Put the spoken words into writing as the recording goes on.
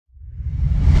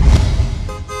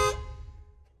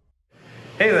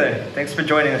Hey there, thanks for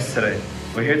joining us today.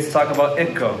 We're here to talk about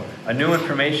ITGO, a new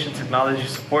information technology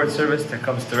support service that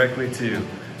comes directly to you.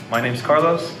 My name's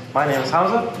Carlos. My name is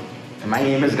Hamza. And my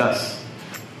name is Gus.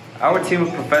 Our team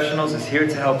of professionals is here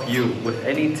to help you with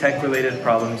any tech-related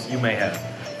problems you may have.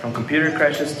 From computer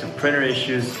crashes to printer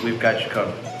issues, we've got you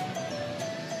covered.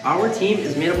 Our team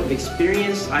is made up of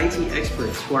experienced IT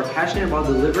experts who are passionate about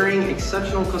delivering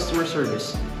exceptional customer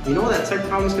service. We know that tech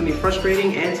problems can be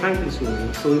frustrating and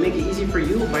time-consuming, so we make it easy for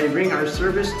you by bringing our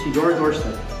service to your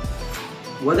doorstep.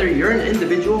 Whether you're an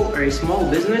individual or a small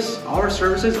business, our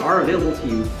services are available to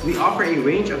you. We offer a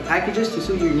range of packages to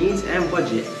suit your needs and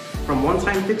budget, from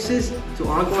one-time fixes to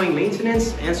ongoing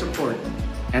maintenance and support.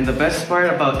 And the best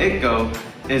part about ITGO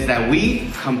is that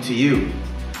we come to you.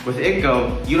 With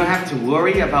ITGO, you don't have to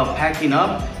worry about packing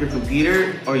up your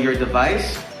computer or your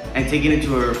device and taking it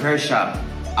to a repair shop.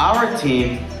 Our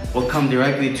team will come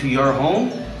directly to your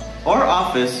home or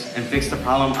office and fix the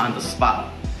problem on the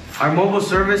spot. Our mobile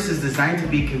service is designed to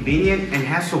be convenient and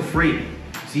hassle-free,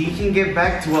 so you can get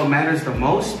back to what matters the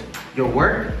most: your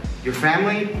work, your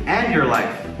family, and your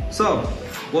life. So,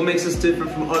 what makes us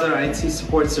different from other IT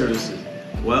support services?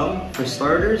 Well, for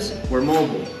starters, we're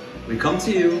mobile. We come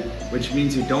to you, which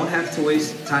means you don't have to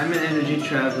waste time and energy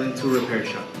traveling to a repair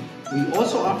shop. We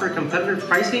also offer competitive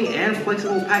pricing and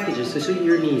flexible packages to suit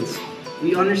your needs.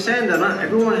 We understand that not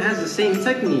everyone has the same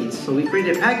tech needs, so we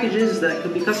created packages that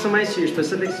could be customized to your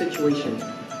specific situation.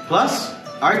 Plus,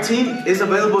 our team is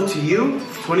available to you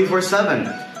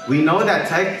 24/7. We know that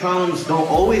tech problems don't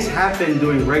always happen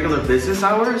during regular business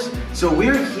hours, so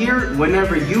we're here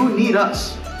whenever you need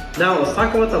us. Now let's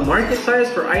talk about the market size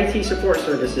for IT support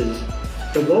services.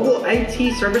 The global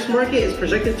IT service market is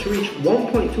projected to reach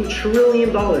 $1.2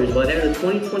 trillion by the end of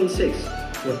 2026,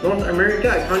 with North America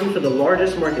accounting for the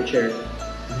largest market share.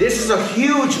 This is a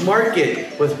huge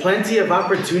market with plenty of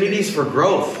opportunities for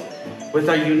growth. With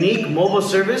our unique mobile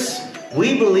service,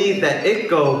 we believe that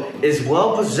ITGO is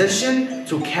well positioned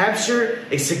to capture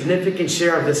a significant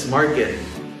share of this market.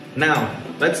 Now,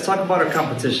 let's talk about our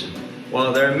competition.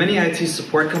 While there are many IT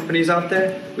support companies out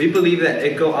there, we believe that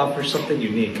ITGO offers something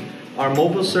unique. Our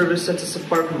mobile service sets us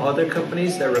apart from other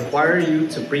companies that require you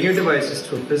to bring your devices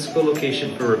to a physical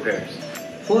location for repairs.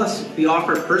 Plus, we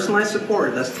offer personalized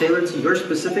support that's tailored to your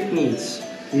specific needs.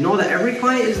 We know that every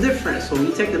client is different, so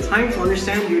we take the time to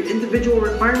understand your individual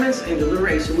requirements and deliver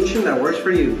a solution that works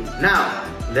for you. Now,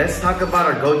 let's talk about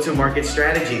our go-to-market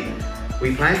strategy.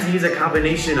 We plan to use a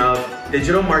combination of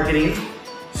digital marketing,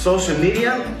 social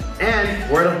media, and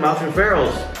word-of-mouth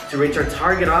referrals to reach our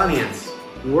target audience.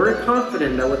 We're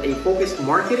confident that with a focused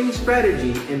marketing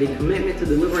strategy and a commitment to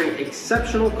delivering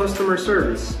exceptional customer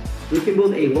service, we can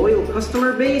build a loyal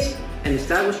customer base and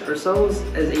establish ourselves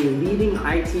as a leading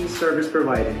IT service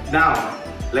provider. Now,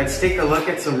 let's take a look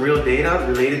at some real data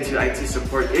related to IT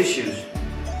support issues.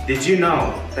 Did you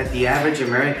know that the average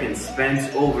American spends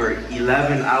over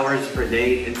 11 hours per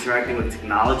day interacting with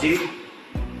technology?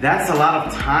 That's a lot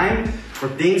of time for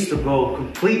things to go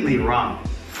completely wrong.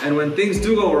 And when things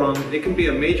do go wrong, it can be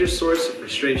a major source of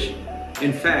frustration.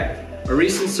 In fact, a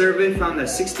recent survey found that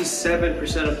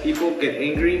 67% of people get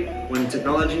angry when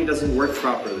technology doesn't work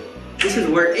properly. This is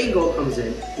where ITGO comes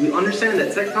in. We understand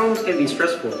that tech problems can be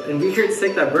stressful, and we're here to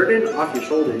take that burden off your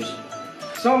shoulders.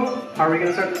 So, how are we going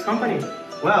to start this company?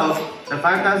 Well, the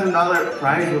 $5,000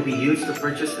 prize will be used to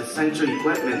purchase essential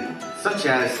equipment, such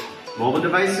as mobile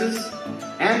devices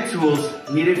and tools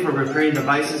needed for repairing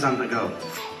devices on the go.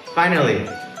 Finally,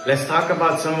 let's talk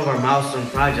about some of our milestone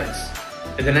projects.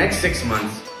 In the next 6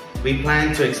 months, we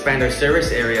plan to expand our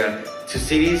service area to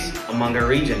cities among our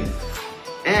region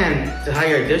and to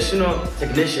hire additional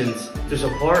technicians to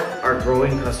support our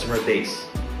growing customer base.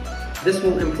 This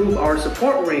will improve our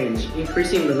support range,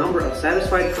 increasing the number of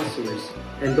satisfied customers.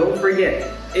 And don't forget,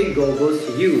 ITGO goes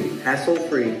to you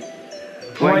hassle-free.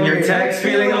 When your tech's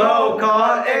feeling low,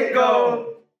 call ITGO!